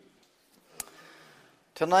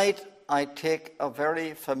Tonight I take a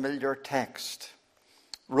very familiar text,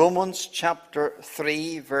 Romans chapter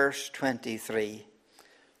 3, verse 23.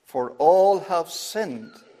 For all have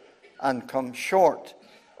sinned and come short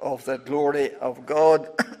of the glory of God.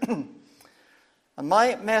 And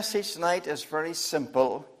my message tonight is very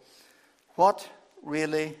simple. What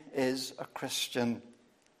really is a Christian?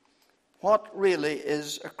 What really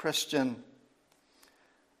is a Christian?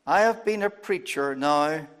 I have been a preacher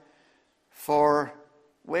now for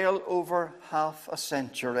well over half a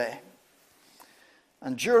century.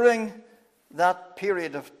 And during that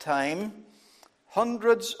period of time,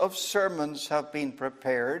 hundreds of sermons have been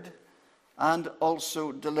prepared and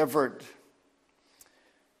also delivered.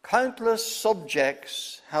 Countless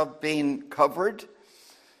subjects have been covered,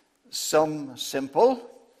 some simple,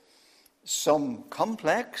 some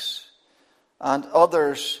complex, and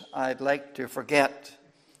others I'd like to forget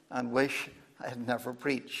and wish I had never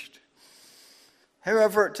preached.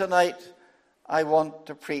 However, tonight I want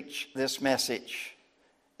to preach this message.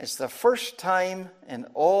 It's the first time in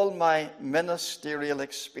all my ministerial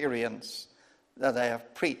experience that I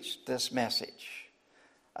have preached this message.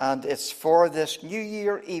 And it's for this New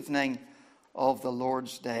Year evening of the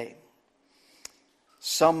Lord's Day.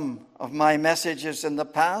 Some of my messages in the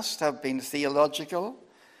past have been theological,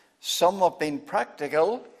 some have been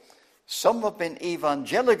practical, some have been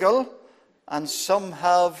evangelical, and some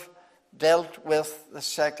have dealt with the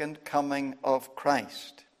second coming of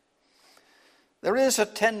Christ. There is a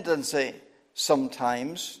tendency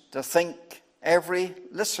sometimes to think every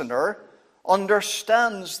listener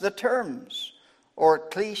understands the terms or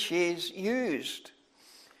cliches used.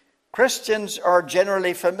 Christians are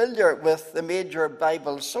generally familiar with the major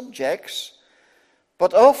Bible subjects,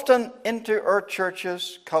 but often into our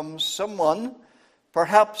churches comes someone,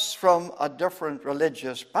 perhaps from a different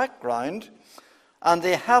religious background, and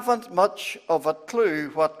they haven't much of a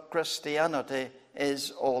clue what Christianity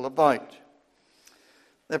is all about.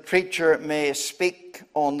 The preacher may speak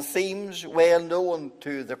on themes well known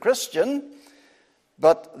to the Christian,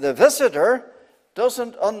 but the visitor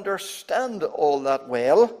doesn't understand all that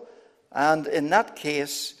well, and in that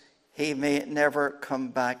case, he may never come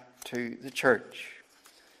back to the church.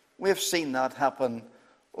 We've seen that happen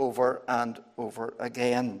over and over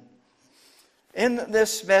again. In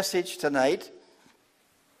this message tonight,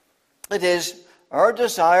 it is our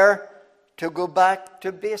desire to go back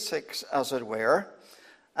to basics, as it were,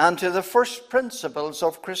 and to the first principles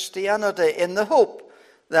of Christianity in the hope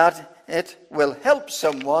that it will help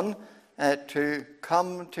someone to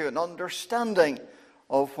come to an understanding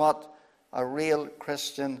of what a real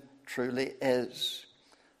Christian truly is,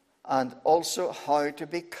 and also how to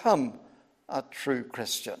become a true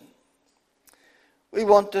Christian. We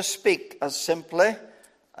want to speak as simply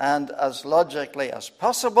and as logically as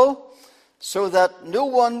possible so that no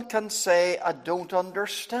one can say, I don't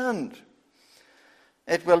understand.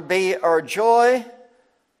 It will be our joy,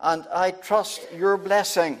 and I trust your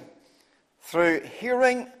blessing, through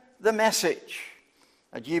hearing the message,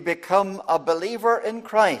 that you become a believer in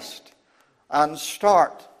Christ and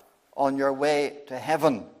start on your way to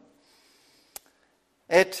heaven.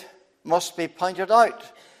 It must be pointed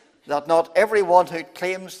out that not everyone who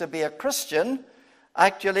claims to be a Christian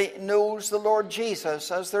actually knows the Lord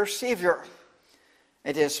Jesus as their Savior.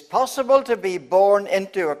 It is possible to be born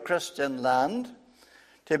into a Christian land,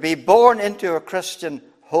 to be born into a Christian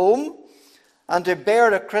home, and to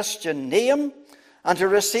bear a Christian name, and to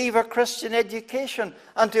receive a Christian education,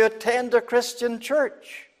 and to attend a Christian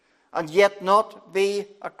church, and yet not be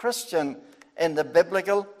a Christian in the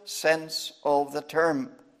biblical sense of the term.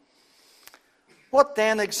 What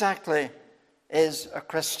then exactly is a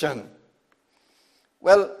Christian?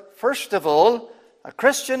 Well, first of all, a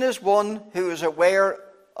Christian is one who is aware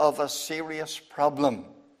of a serious problem.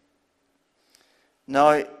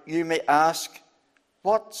 Now, you may ask,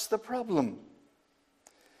 what's the problem?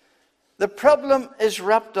 The problem is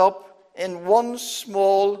wrapped up in one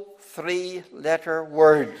small 3-letter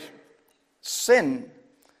word: sin,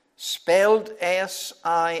 spelled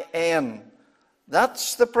S-I-N.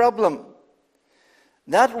 That's the problem.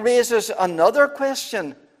 That raises another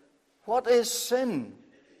question. What is sin?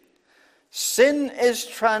 Sin is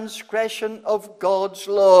transgression of God's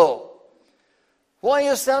law. Why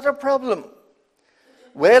is that a problem?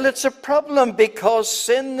 Well, it's a problem because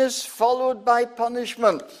sin is followed by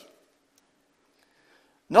punishment.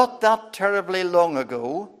 Not that terribly long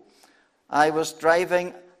ago, I was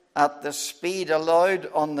driving at the speed allowed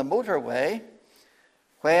on the motorway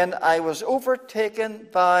when I was overtaken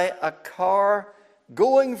by a car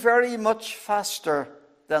going very much faster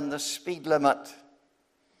than the speed limit.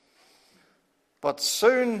 But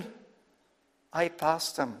soon I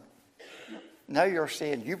passed him. Now you're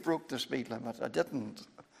saying you broke the speed limit. I didn't.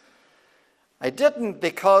 I didn't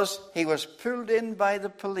because he was pulled in by the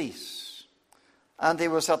police. And he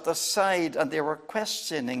was at the side and they were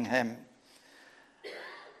questioning him.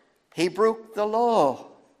 He broke the law.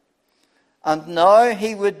 And now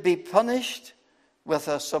he would be punished with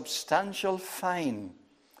a substantial fine.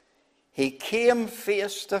 He came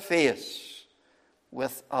face to face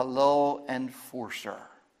with a law enforcer.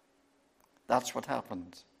 That's what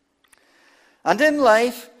happened. And in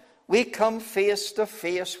life, we come face to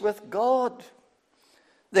face with God,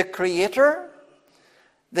 the Creator,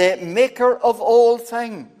 the Maker of all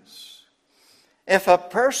things. If a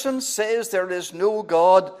person says there is no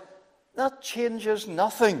God, that changes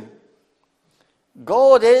nothing.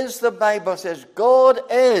 God is, the Bible says, God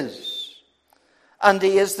is. And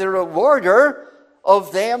He is the rewarder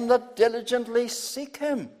of them that diligently seek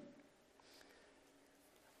Him.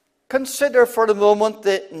 Consider for a moment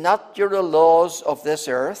the natural laws of this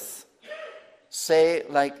earth, say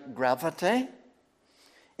like gravity.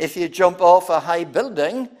 If you jump off a high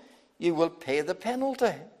building, you will pay the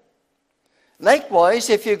penalty. Likewise,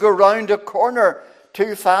 if you go round a corner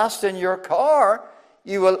too fast in your car,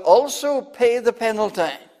 you will also pay the penalty.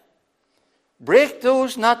 Break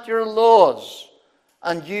those natural laws,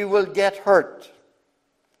 and you will get hurt.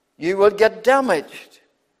 You will get damaged.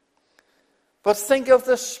 But think of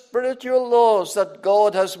the spiritual laws that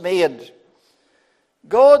God has made.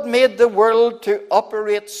 God made the world to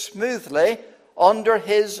operate smoothly under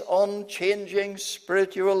His unchanging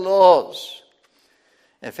spiritual laws.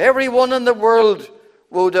 If everyone in the world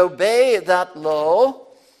would obey that law,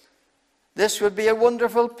 this would be a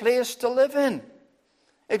wonderful place to live in.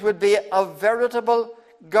 It would be a veritable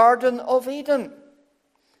Garden of Eden.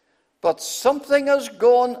 But something has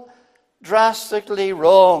gone drastically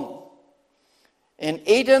wrong. In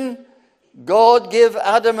Eden, God gave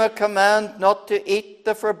Adam a command not to eat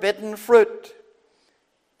the forbidden fruit.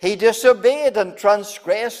 He disobeyed and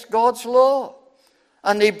transgressed God's law,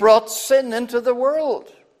 and he brought sin into the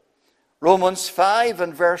world. Romans 5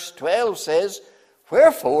 and verse 12 says,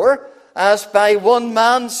 "Wherefore, as by one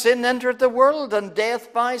man sin entered the world, and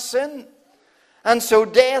death by sin. And so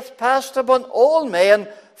death passed upon all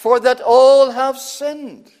men, for that all have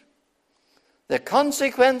sinned." The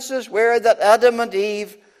consequences were that Adam and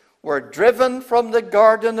Eve were driven from the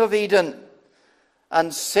Garden of Eden,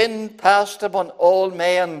 and sin passed upon all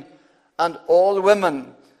men and all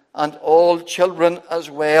women and all children as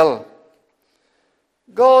well.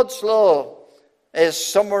 God's law is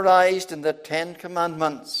summarized in the 10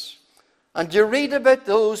 Commandments. And you read about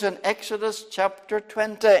those in Exodus chapter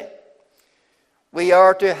 20. We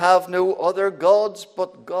are to have no other gods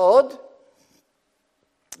but God.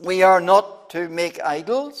 We are not to make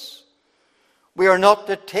idols. We are not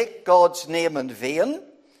to take God's name in vain.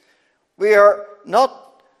 We are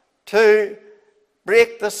not to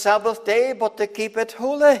break the Sabbath day, but to keep it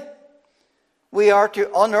holy. We are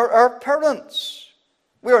to honor our parents.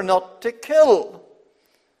 We are not to kill.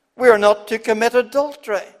 We are not to commit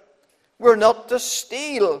adultery. We're not to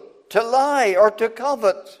steal, to lie, or to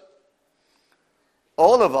covet.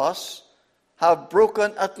 All of us have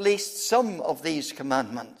broken at least some of these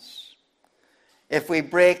commandments. If we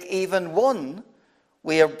break even one,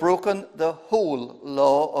 we have broken the whole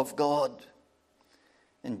law of God.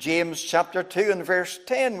 In James chapter 2 and verse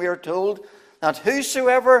 10, we are told that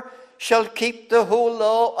whosoever shall keep the whole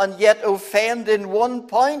law and yet offend in one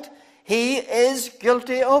point, he is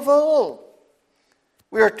guilty of all.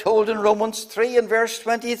 We are told in Romans 3 and verse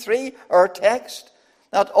 23, our text,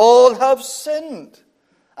 that all have sinned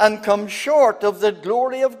and come short of the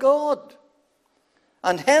glory of God.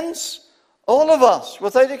 And hence, all of us,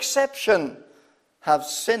 without exception, have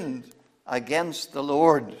sinned against the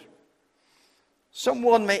Lord.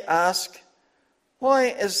 Someone may ask, why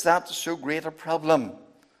is that so great a problem?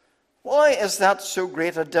 Why is that so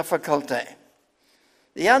great a difficulty?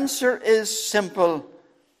 The answer is simple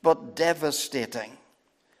but devastating.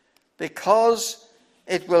 Because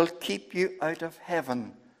it will keep you out of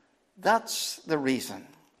heaven. That's the reason.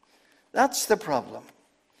 That's the problem.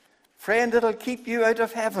 Friend, it'll keep you out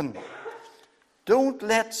of heaven. Don't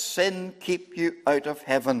let sin keep you out of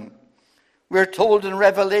heaven. We're told in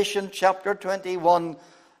Revelation chapter 21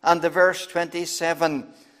 and the verse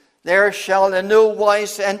 27, there shall in no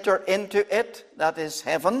wise enter into it, that is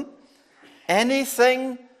heaven,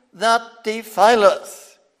 anything that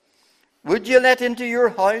defileth. Would you let into your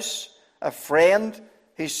house a friend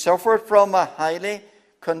who suffered from a highly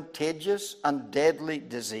contagious and deadly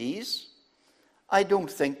disease? I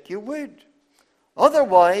don't think you would.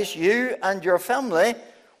 Otherwise, you and your family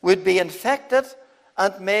would be infected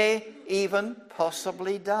and may even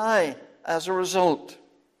possibly die as a result.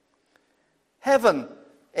 Heaven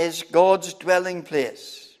is God's dwelling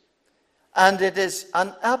place, and it is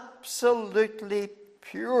an absolutely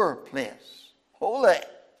pure place, holy.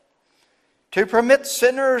 To permit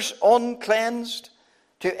sinners uncleansed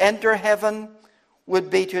to enter heaven would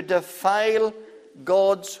be to defile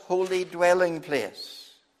God's holy dwelling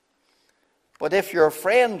place. But if your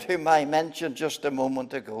friend, whom I mentioned just a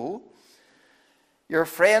moment ago, your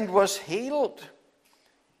friend was healed,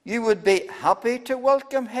 you would be happy to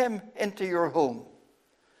welcome him into your home.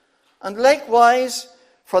 And likewise,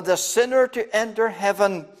 for the sinner to enter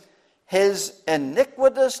heaven, his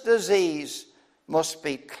iniquitous disease must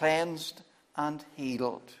be cleansed and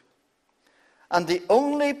healed. And the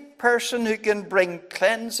only person who can bring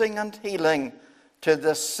cleansing and healing to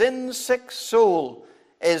the sin-sick soul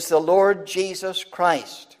is the Lord Jesus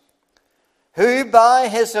Christ, who by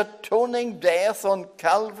his atoning death on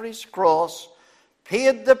Calvary's cross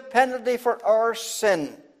paid the penalty for our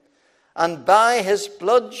sin, and by his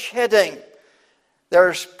blood shedding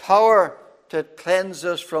there's power to cleanse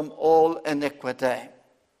us from all iniquity.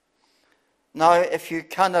 Now, if you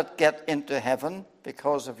cannot get into heaven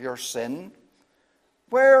because of your sin,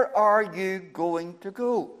 where are you going to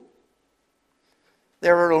go?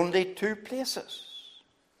 There are only two places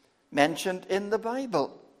mentioned in the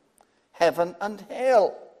Bible: heaven and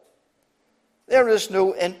hell. There is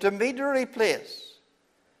no intermediary place.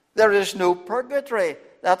 There is no purgatory.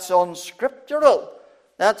 That's unscriptural.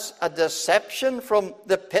 That's a deception from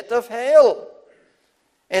the pit of hell.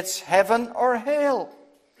 It's heaven or hell.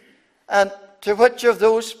 And to which of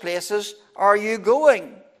those places are you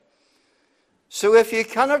going? So if you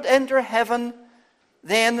cannot enter heaven,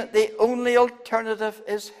 then the only alternative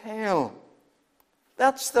is hell.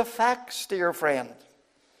 That's the facts, dear friend.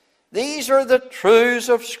 These are the truths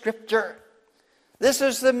of Scripture. This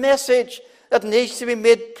is the message that needs to be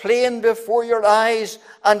made plain before your eyes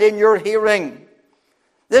and in your hearing.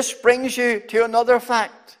 This brings you to another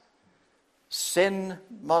fact. Sin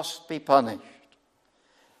must be punished.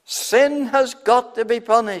 Sin has got to be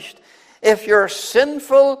punished. If your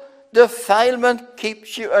sinful defilement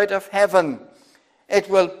keeps you out of heaven, it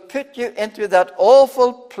will put you into that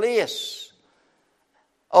awful place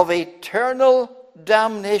of eternal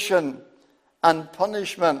damnation and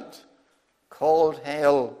punishment called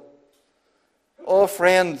hell. Oh,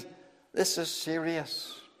 friend, this is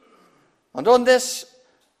serious. And on this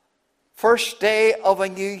first day of a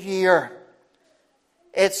new year,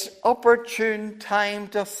 it's opportune time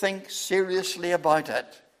to think seriously about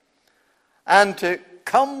it and to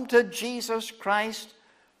come to Jesus Christ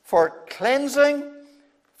for cleansing,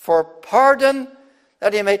 for pardon,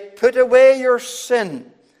 that he might put away your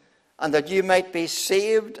sin and that you might be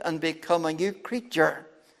saved and become a new creature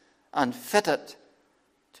and fitted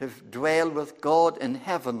to dwell with God in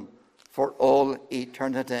heaven for all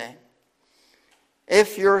eternity.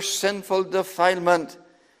 If your sinful defilement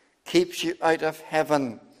keeps you out of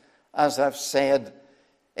heaven, as I've said,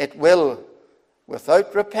 it will,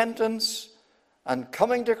 without repentance and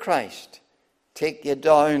coming to Christ, take you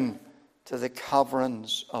down to the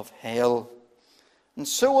caverns of hell. And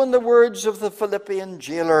so, in the words of the Philippian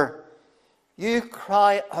jailer, you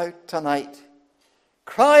cry out tonight.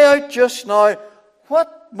 Cry out just now,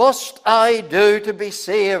 what must I do to be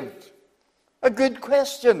saved? A good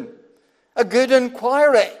question, a good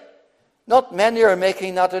inquiry. Not many are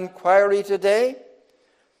making that inquiry today.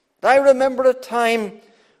 I remember a time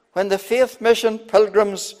when the Faith Mission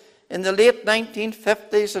pilgrims in the late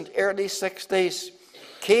 1950s and early 60s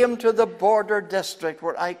came to the border district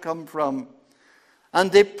where I come from.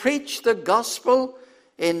 And they preached the gospel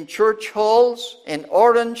in church halls, in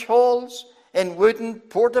orange halls, in wooden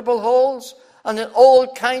portable halls, and in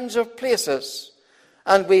all kinds of places.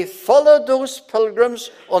 And we followed those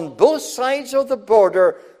pilgrims on both sides of the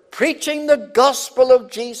border, preaching the gospel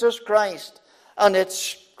of Jesus Christ. And it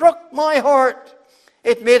struck my heart.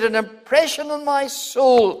 It made an impression on my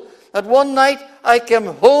soul that one night I came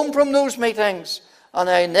home from those meetings and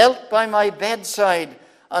I knelt by my bedside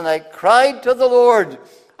and I cried to the Lord.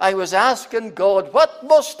 I was asking God, what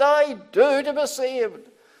must I do to be saved?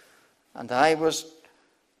 And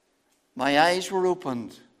my eyes were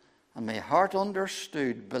opened and my heart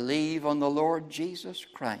understood. Believe on the Lord Jesus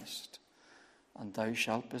Christ and thou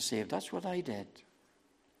shalt be saved. That's what I did.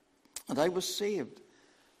 And I was saved.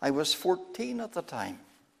 I was 14 at the time.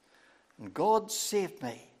 And God saved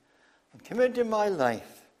me and came into my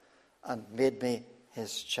life and made me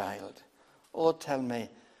his child. Oh, tell me,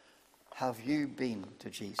 have you been to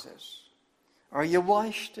Jesus? Are you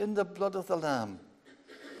washed in the blood of the Lamb?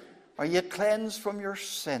 Are you cleansed from your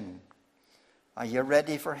sin? Are you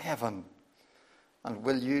ready for heaven? And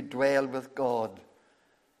will you dwell with God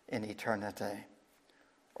in eternity?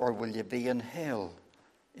 Or will you be in hell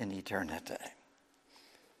in eternity?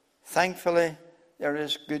 Thankfully, there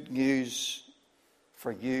is good news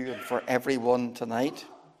for you and for everyone tonight.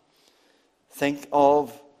 Think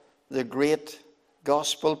of the great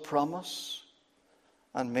gospel promise.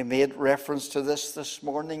 And we made reference to this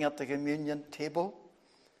morning at the communion table.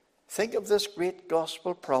 Think of this great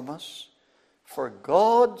gospel promise. For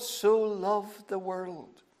God so loved the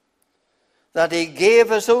world that he gave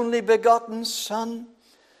his only begotten Son,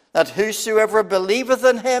 that whosoever believeth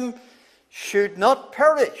in him should not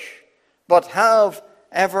perish, but have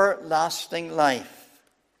everlasting life.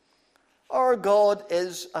 Our God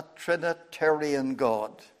is a Trinitarian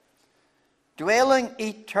God, dwelling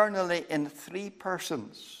eternally in three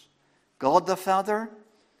persons: God the Father,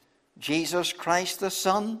 Jesus Christ the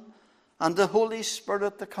Son, and the Holy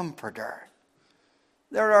Spirit the Comforter.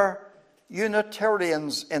 There are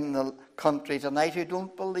Unitarians in the country tonight who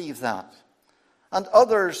don't believe that, and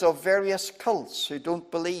others of various cults who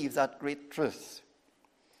don't believe that great truth.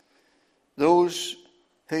 Those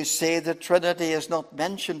who say the Trinity is not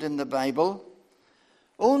mentioned in the Bible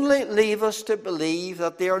only leave us to believe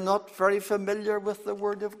that they are not very familiar with the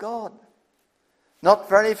Word of God, not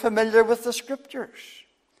very familiar with the Scriptures.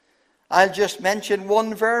 I'll just mention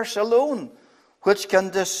one verse alone which can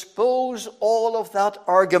dispose all of that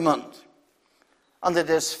argument. And it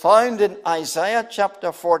is found in Isaiah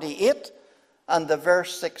chapter 48 and the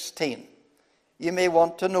verse 16. You may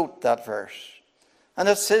want to note that verse. And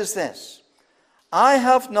it says this: I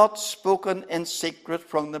have not spoken in secret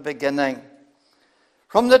from the beginning.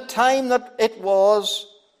 From the time that it was,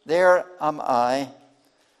 there am I.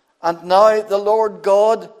 And now the Lord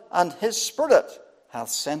God and his Spirit hath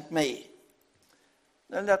sent me.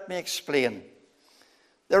 Now let me explain.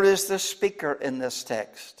 There is the speaker in this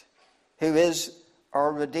text, who is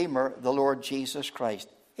our Redeemer, the Lord Jesus Christ.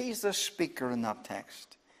 He's the speaker in that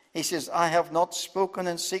text. He says, I have not spoken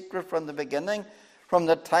in secret from the beginning, from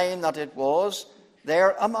the time that it was,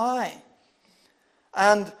 there am I.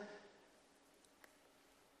 And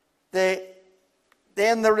then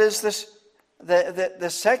there is this, the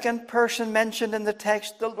second person mentioned in the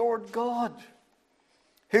text, the Lord God,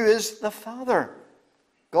 who is the Father.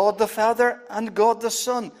 God the Father and God the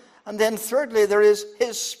Son. And then thirdly, there is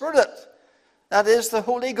his Spirit. That is the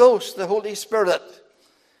Holy Ghost, the Holy Spirit.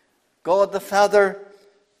 God the Father,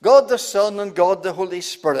 God the Son, and God the Holy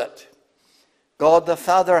Spirit. God the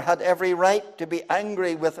Father had every right to be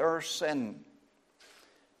angry with our sin,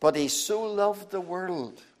 but he so loved the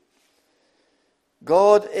world.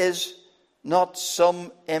 God is not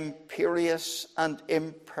some imperious and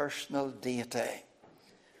impersonal deity,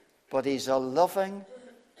 but he's a loving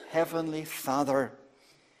Heavenly Father.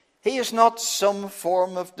 He is not some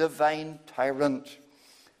form of divine tyrant,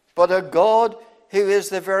 but a God who is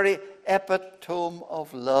the very epitome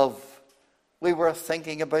of love. We were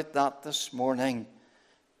thinking about that this morning.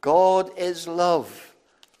 God is love.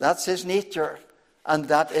 That's his nature, and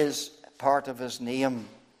that is part of his name.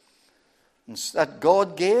 And that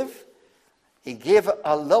God gave, he gave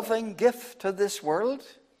a loving gift to this world.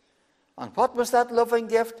 And what was that loving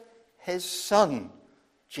gift? His Son,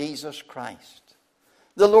 Jesus Christ.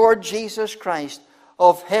 The Lord Jesus Christ.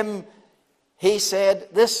 Of him he said,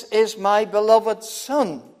 this is my beloved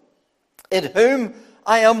Son, in whom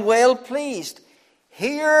I am well pleased.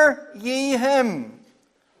 Hear ye him.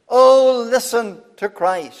 Oh, listen to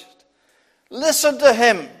Christ. Listen to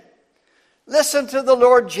him. Listen to the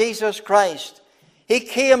Lord Jesus Christ. He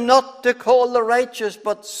came not to call the righteous,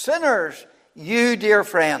 but sinners. You, dear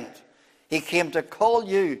friend, he came to call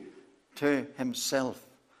you to himself.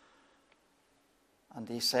 And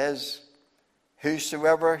he says,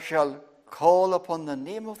 whosoever shall call upon the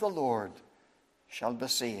name of the Lord shall be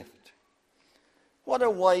saved. What a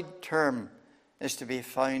wide term is to be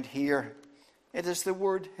found here. It is the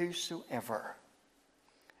word whosoever.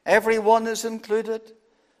 Everyone is included.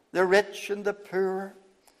 The rich and the poor,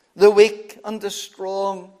 the weak and the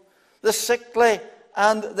strong, the sickly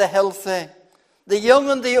and the healthy, the young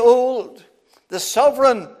and the old, the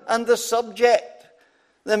sovereign and the subject,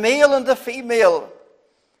 the male and the female.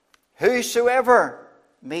 Whosoever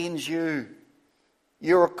means you.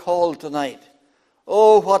 You're called tonight.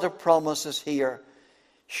 Oh, what a promise is here.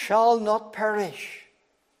 Shall not perish.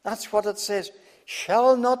 That's what it says.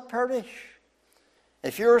 Shall not perish.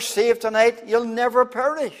 If you're saved tonight, you'll never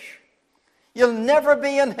perish. You'll never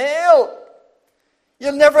be in hell.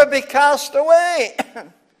 You'll never be cast away.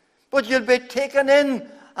 But you'll be taken in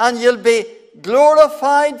and you'll be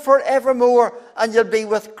glorified forevermore and you'll be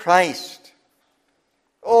with Christ.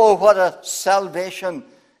 Oh, what a salvation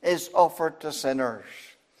is offered to sinners.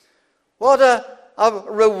 What a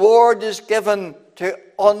reward is given to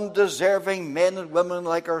undeserving men and women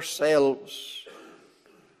like ourselves.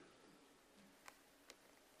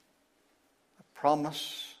 A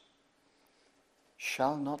promise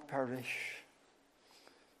shall not perish.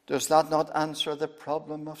 Does that not answer the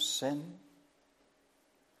problem of sin?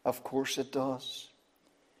 Of course it does.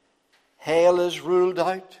 Hell is ruled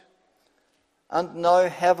out, and now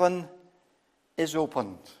heaven is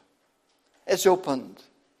opened. It's opened.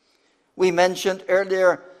 We mentioned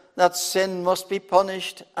earlier that sin must be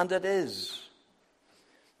punished, and it is.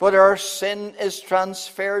 But our sin is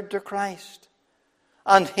transferred to Christ.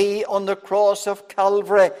 And He, on the cross of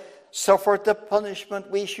Calvary, suffered the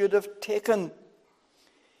punishment we should have taken.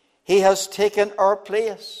 He has taken our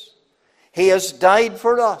place. He has died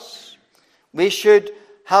for us. We should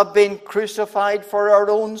have been crucified for our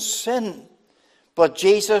own sin. But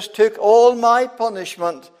Jesus took all my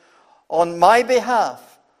punishment on my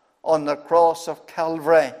behalf on the cross of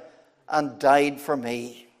Calvary and died for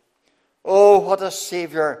me. Oh, what a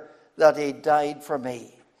Saviour that He died for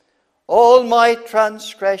me. All my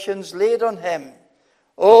transgressions laid on Him.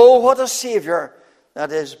 Oh, what a Saviour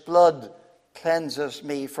that His blood cleanses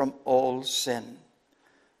me from all sin.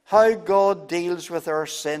 How God deals with our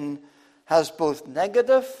sin has both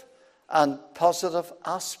negative and positive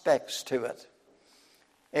aspects to it.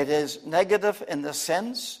 It is negative in the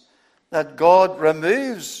sense that God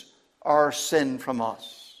removes our sin from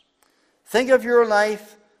us. Think of your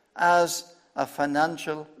life as a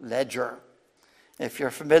financial ledger. If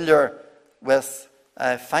you're familiar with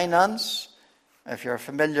finance, if you're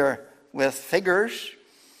familiar with figures,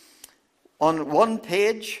 on one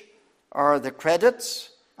page are the credits,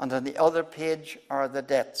 and on the other page are the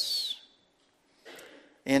debts.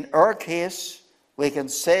 In our case, we can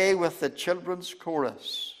say with the children's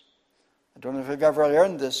chorus, I don't know if you've ever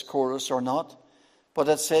learned this chorus or not, but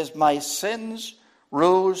it says, my sins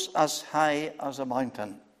rose as high as a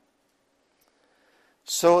mountain.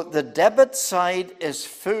 So the debit side is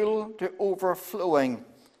full to overflowing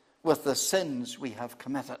with the sins we have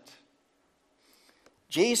committed.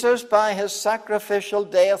 Jesus, by His sacrificial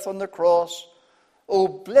death on the cross,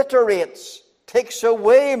 obliterates, takes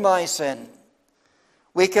away my sin.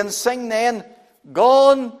 We can sing then,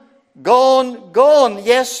 gone, gone, gone.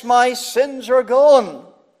 Yes, my sins are gone.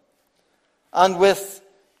 And with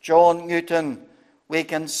John Newton, we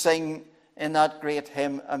can sing in that great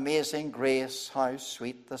hymn, Amazing Grace, how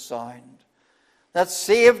sweet the sound, that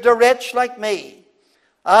saved a wretch like me.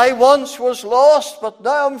 I once was lost, but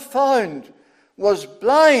now am found, was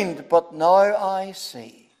blind, but now I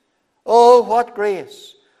see. Oh, what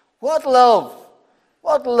grace, what love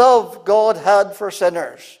God had for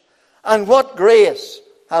sinners, and what grace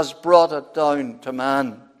has brought it down to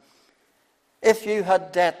man. If you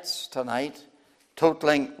had debts tonight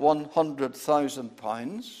totaling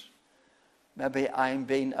 £100,000, maybe I'm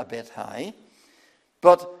being a bit high,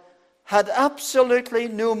 but had absolutely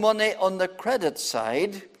no money on the credit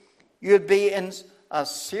side, you'd be in a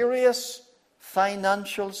serious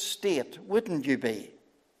financial state, wouldn't you be?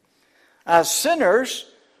 As sinners,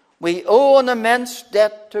 we owe an immense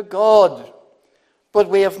debt to God, but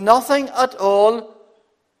we have nothing at all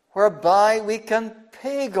whereby we can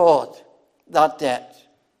pay God that debt.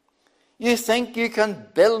 You think you can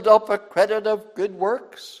build up a credit of good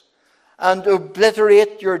works and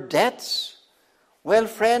obliterate your debts? Well,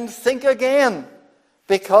 friend, think again,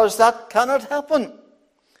 because that cannot happen.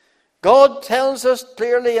 God tells us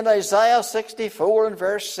clearly in Isaiah 64 and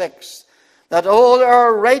verse 6 that all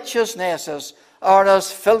our righteousnesses are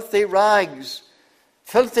as filthy rags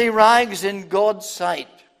in God's sight.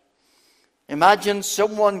 Imagine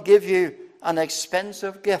someone give you an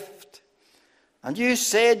expensive gift, and you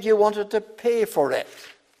said you wanted to pay for it.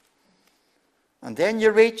 And then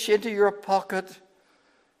you reach into your pocket,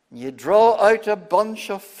 and you draw out a bunch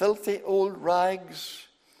of filthy old rags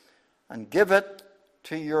and give it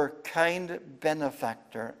to your kind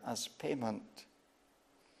benefactor as payment.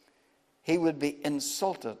 He would be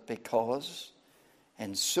insulted because,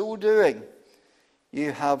 in so doing,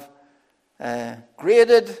 you have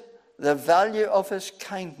graded the value of his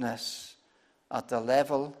kindness at the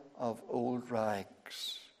level of old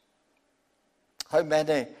rags. How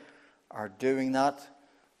many are doing that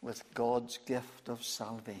with God's gift of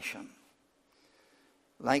salvation?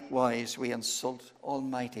 Likewise, we insult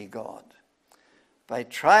Almighty God by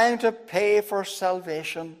trying to pay for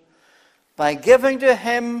salvation, by giving to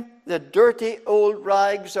Him the dirty old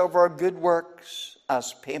rags of our good works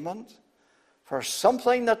as payment for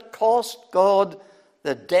something that cost God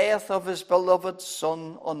the death of his beloved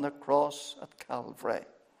Son on the cross at Calvary.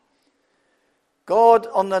 God,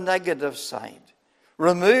 on the negative side,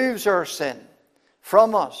 removes our sin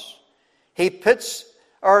from us. He puts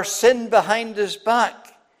our sin behind his back.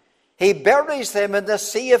 He buries them in the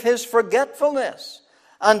sea of his forgetfulness,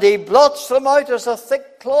 and he blots them out as a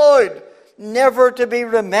thick cloud, never to be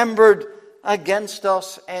remembered against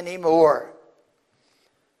us anymore.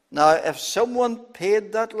 Now, if someone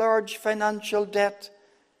paid that large financial debt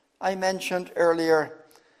I mentioned earlier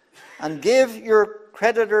and gave your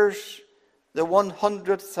creditors the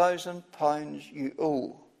 £100,000 you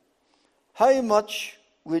owe, how much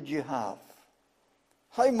would you have?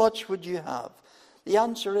 How much would you have? The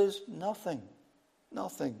answer is nothing.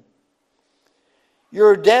 Nothing.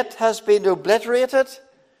 Your debt has been obliterated,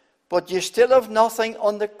 but you still have nothing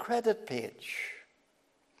on the credit page.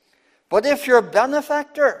 But if your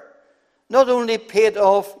benefactor not only paid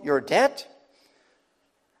off your debt,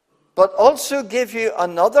 but also give you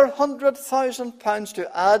another £100,000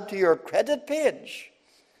 to add to your credit page,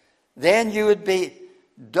 then you would be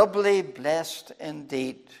doubly blessed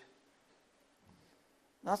indeed.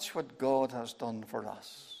 That's what God has done for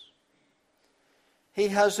us. He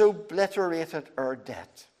has obliterated our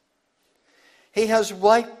debt. He has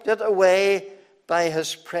wiped it away by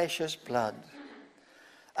his precious blood.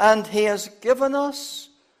 And he has given us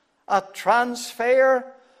a transfer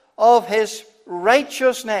of his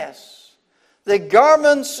righteousness, the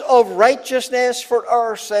garments of righteousness for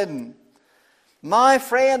our sin. My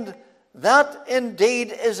friend, that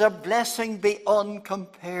indeed is a blessing beyond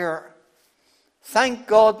compare. Thank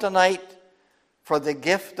God tonight for the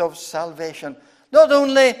gift of salvation. Not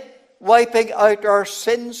only wiping out our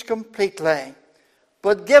sins completely,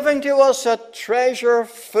 but giving to us a treasure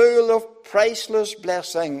full of priceless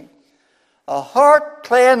blessing. A heart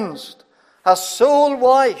cleansed, a soul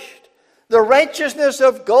washed, the righteousness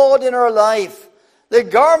of God in our life, the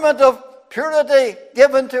garment of purity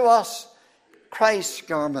given to us, Christ's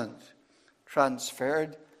garment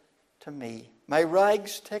transferred to me. My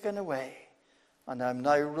rags taken away, and I'm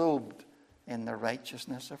now robed in the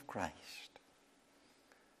righteousness of Christ.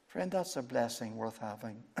 Friend, that's a blessing worth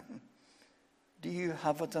having. Do you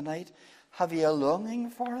have it tonight? Have you a longing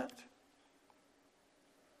for it?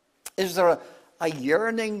 Is there a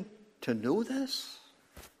yearning to know this?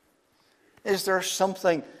 Is there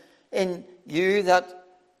something in you that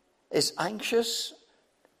is anxious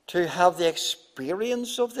to have the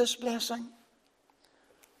experience of this blessing?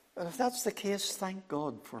 Well, if that's the case, thank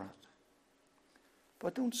God for it.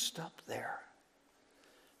 But don't stop there.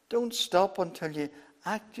 Don't stop until you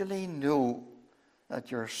actually know that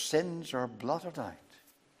your sins are blotted out,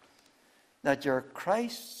 that you're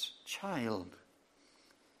Christ's child,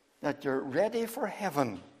 that you're ready for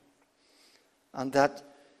heaven, and that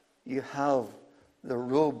you have the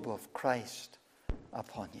robe of Christ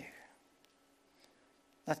upon you.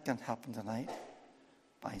 That can happen tonight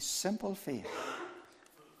by simple faith,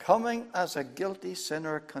 coming as a guilty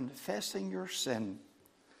sinner, confessing your sin,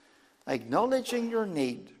 acknowledging your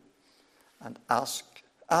need, and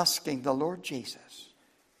asking the Lord Jesus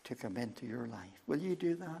to come into your life. Will you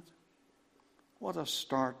do that? What a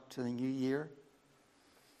start to the new year.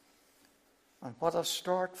 And what a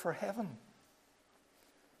start for heaven,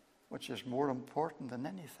 which is more important than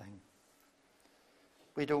anything.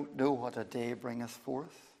 We don't know what a day bringeth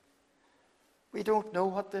forth. We don't know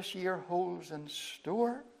what this year holds in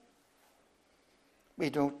store. We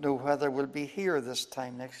don't know whether we'll be here this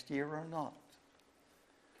time next year or not.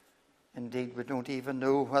 Indeed, we don't even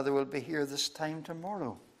know whether we'll be here this time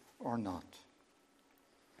tomorrow or not.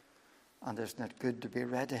 And isn't it good to be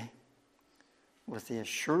ready with the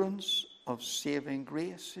assurance of saving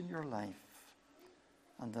grace in your life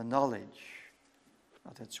and the knowledge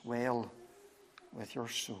that it's well with your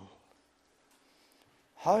soul?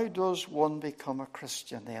 How does one become a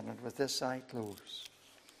Christian then? And with this I close.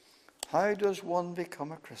 How does one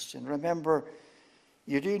become a Christian? Remember,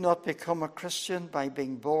 you do not become a Christian by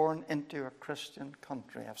being born into a Christian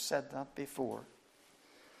country. I've said that before.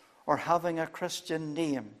 Or having a Christian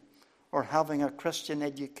name, or having a Christian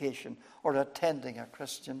education, or attending a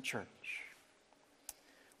Christian church.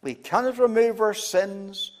 We cannot remove our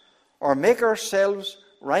sins or make ourselves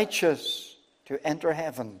righteous to enter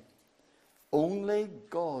heaven. Only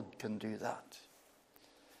God can do that.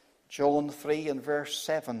 John 3 and verse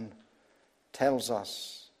 7 tells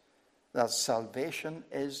us that salvation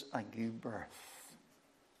is a new birth.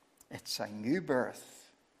 It's a new birth.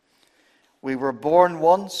 We were born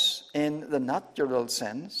once in the natural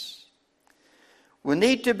sense. We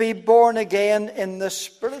need to be born again in the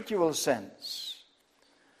spiritual sense.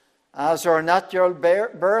 As our natural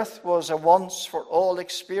birth was a once-for-all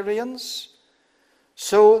experience,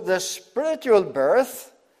 so the spiritual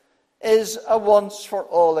birth is a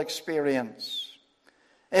once-for-all experience.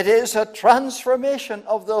 It is a transformation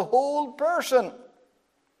of the whole person,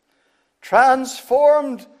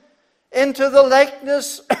 transformed into the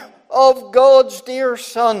likeness of God's dear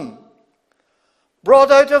Son,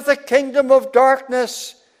 brought out of the kingdom of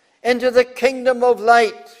darkness into the kingdom of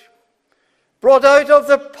light, brought out of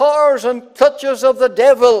the powers and clutches of the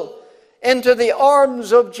devil into the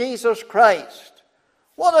arms of Jesus Christ.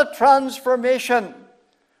 What a transformation!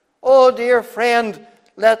 Oh, dear friend,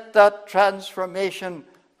 let that transformation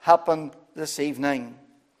happen this evening.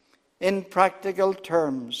 In practical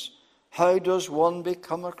terms, how does one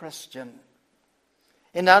become a Christian?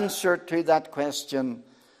 In answer to that question,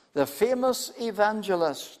 the famous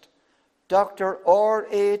evangelist, Dr.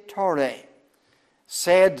 R.A. Torrey,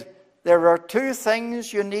 said, there are two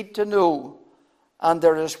things you need to know, and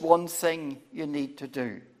there is one thing you need to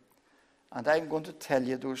do. And I'm going to tell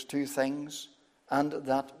you those two things and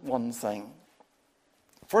that one thing.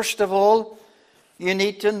 First of all, you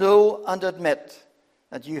need to know and admit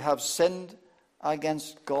that you have sinned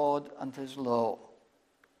against God and His law.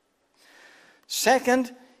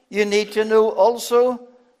 Second, you need to know also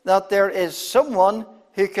that there is someone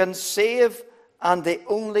who can save, and the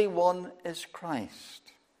only one is Christ.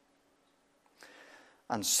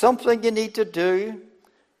 And something you need to do,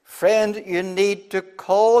 friend, you need to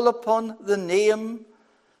call upon the name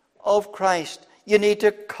of Christ. You need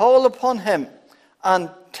to call upon Him and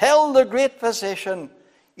tell the great physician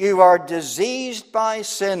you are diseased by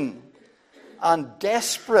sin and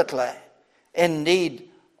desperately in need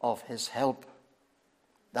of His help.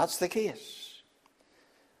 That's the case.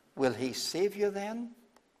 Will He save you then?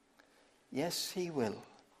 Yes, He will.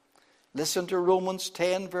 Listen to Romans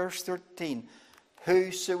 10, verse 13.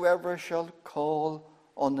 Whosoever shall call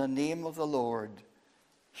on the name of the Lord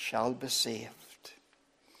shall be saved.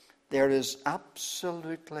 There is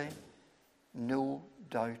absolutely no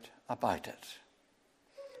doubt about it.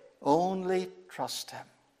 Only trust Him.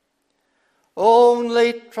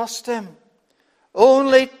 Only trust Him.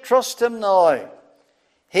 Only trust Him now.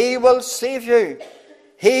 He will save you.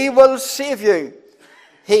 He will save you.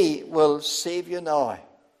 He will save you now.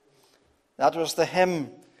 That was the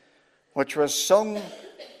hymn which was sung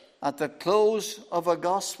at the close of a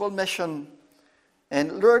gospel mission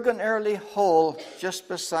in Lurgan Early Hall, just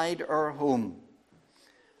beside our home.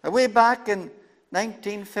 Way back in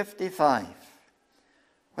 1955,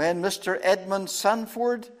 when Mr. Edmund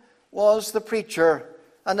Sanford was the preacher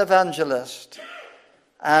and evangelist.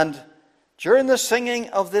 And during the singing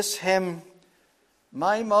of this hymn,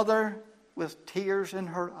 my mother, with tears in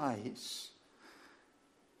her eyes,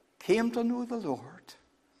 came to know the Lord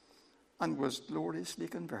and was gloriously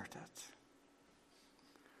converted.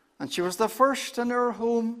 And she was the first in her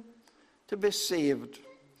home to be saved.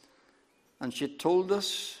 And she told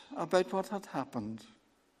us about what had happened.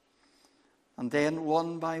 And then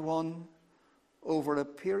one by one, over a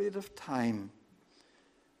period of time,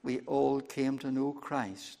 we all came to know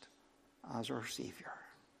Christ as our Savior.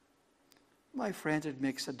 My friend, it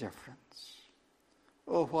makes a difference.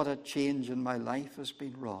 Oh, what a change in my life has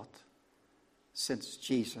been wrought since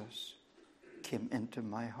Jesus came into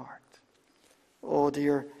my heart. Oh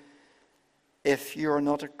dear, if you're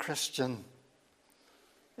not a Christian,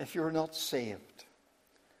 if you're not saved,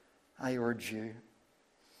 I urge you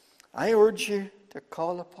to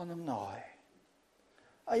call upon Him now.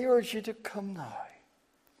 I urge you to come now.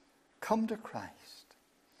 Come to Christ.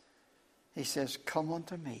 He says, come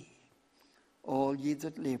unto me, all ye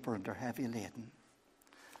that labor and are heavy laden,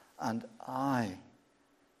 and I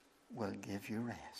will give you rest.